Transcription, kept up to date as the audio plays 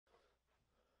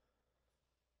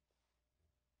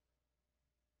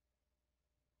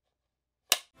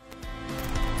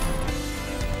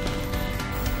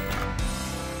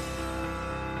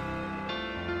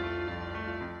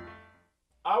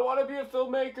I want to be a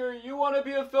filmmaker. You want to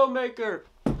be a filmmaker.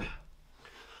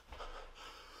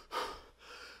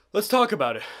 Let's talk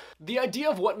about it. The idea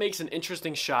of what makes an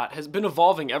interesting shot has been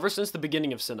evolving ever since the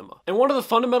beginning of cinema. And one of the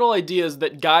fundamental ideas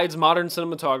that guides modern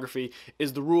cinematography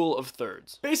is the rule of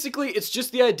thirds. Basically, it's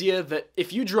just the idea that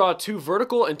if you draw two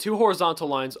vertical and two horizontal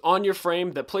lines on your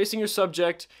frame, that placing your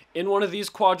subject in one of these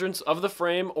quadrants of the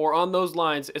frame or on those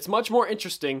lines, it's much more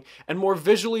interesting and more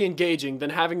visually engaging than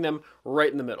having them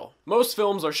right in the middle. Most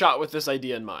films are shot with this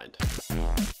idea in mind.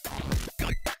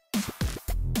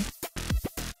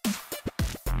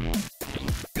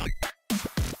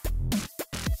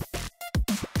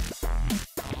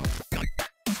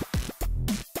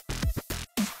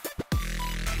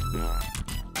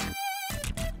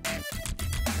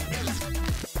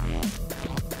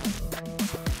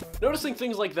 Noticing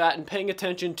things like that and paying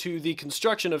attention to the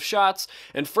construction of shots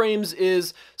and frames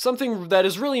is something that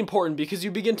is really important because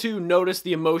you begin to notice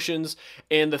the emotions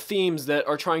and the themes that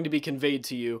are trying to be conveyed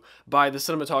to you by the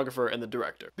cinematographer and the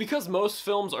director. Because most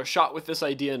films are shot with this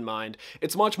idea in mind,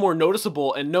 it's much more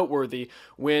noticeable and noteworthy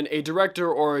when a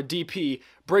director or a DP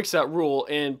breaks that rule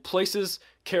and places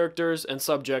characters and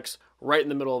subjects right in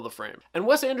the middle of the frame. And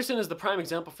Wes Anderson is the prime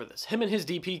example for this. Him and his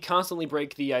DP constantly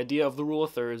break the idea of the rule of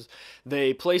thirds.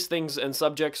 They place things and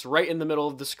subjects right in the middle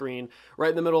of the screen, right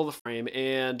in the middle of the frame,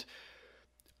 and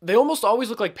they almost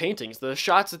always look like paintings. The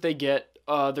shots that they get,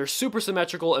 they're super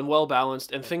symmetrical and well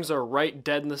balanced, and things are right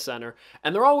dead in the center.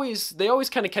 And they always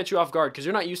kind of catch you off guard because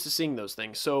you're not used to seeing those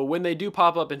things. So when they do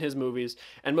pop up in his movies,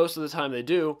 and most of the time they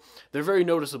do, they're very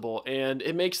noticeable, and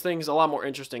it makes things a lot more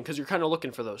interesting because you're kind of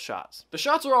looking for those shots. The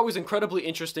shots are always incredibly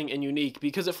interesting and unique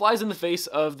because it flies in the face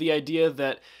of the idea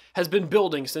that has been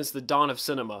building since the dawn of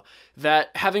cinema, that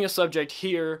having a subject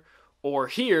here or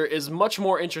here is much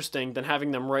more interesting than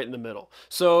having them right in the middle.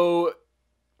 So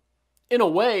in a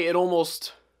way, it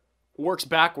almost works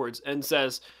backwards and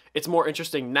says it's more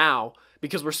interesting now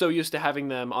because we're so used to having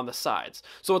them on the sides.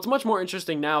 So it's much more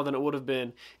interesting now than it would have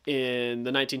been in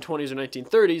the 1920s or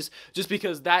 1930s, just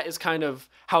because that is kind of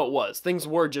how it was. Things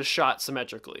were just shot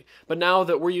symmetrically. But now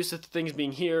that we're used to things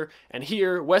being here and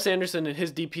here, Wes Anderson and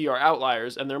his DP are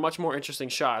outliers, and they're much more interesting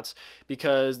shots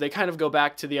because they kind of go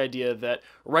back to the idea that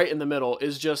right in the middle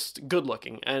is just good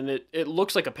looking, and it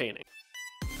looks like a painting.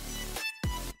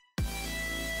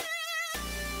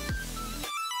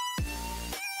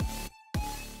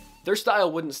 Their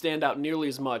style wouldn't stand out nearly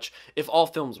as much if all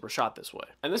films were shot this way.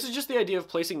 And this is just the idea of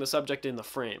placing the subject in the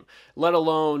frame, let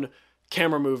alone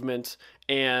camera movement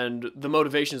and the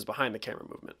motivations behind the camera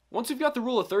movement. Once you've got the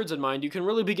rule of thirds in mind, you can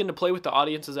really begin to play with the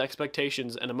audience's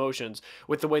expectations and emotions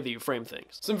with the way that you frame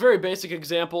things. Some very basic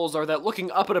examples are that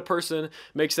looking up at a person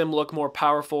makes them look more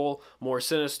powerful, more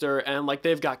sinister, and like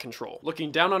they've got control. Looking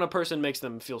down on a person makes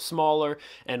them feel smaller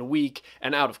and weak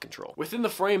and out of control. Within the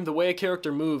frame, the way a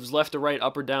character moves left to right,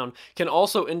 up or down can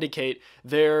also indicate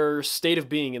their state of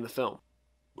being in the film.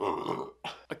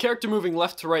 A character moving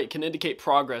left to right can indicate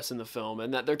progress in the film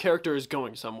and that their character is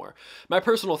going somewhere. My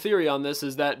personal theory on this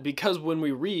is that because when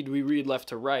we read left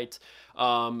to right,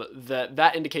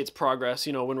 that indicates progress.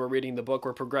 You know, when we're reading the book,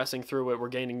 we're progressing through it, we're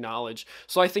gaining knowledge.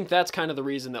 So I think that's kind of the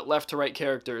reason that left to right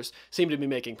characters seem to be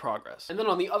making progress. And then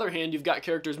on the other hand, you've got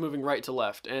characters moving right to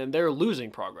left, and they're losing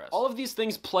progress. All of these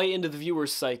things play into the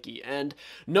viewer's psyche, and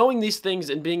knowing these things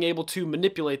and being able to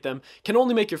manipulate them can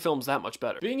only make your films that much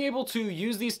better. Being able to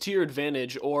use these to your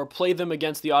advantage or play them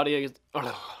against the audience...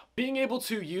 Being able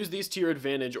to use these to your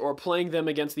advantage or playing them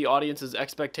against the audience's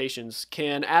expectations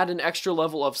can add an extra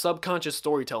level of subconscious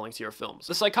storytelling to your films.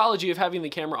 The psychology of having the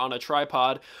camera on a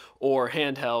tripod or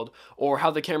handheld, or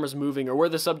how the camera's moving, or where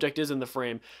the subject is in the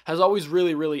frame, has always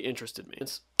really, really interested me.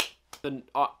 It's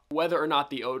whether or not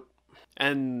the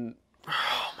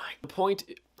the point...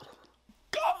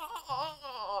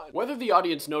 Whether the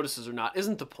audience notices or not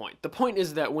isn't the point. The point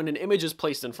is that when an image is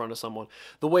placed in front of someone,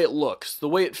 the way it looks, the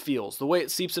way it feels, the way it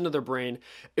seeps into their brain,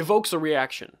 evokes a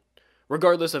reaction,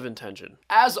 regardless of intention.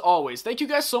 As always, thank you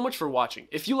guys so much for watching.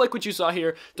 If you like what you saw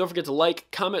here, don't forget to like,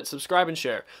 comment, subscribe, and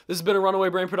share. This has been a Runaway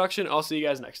Brain production. I'll see you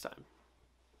guys next time.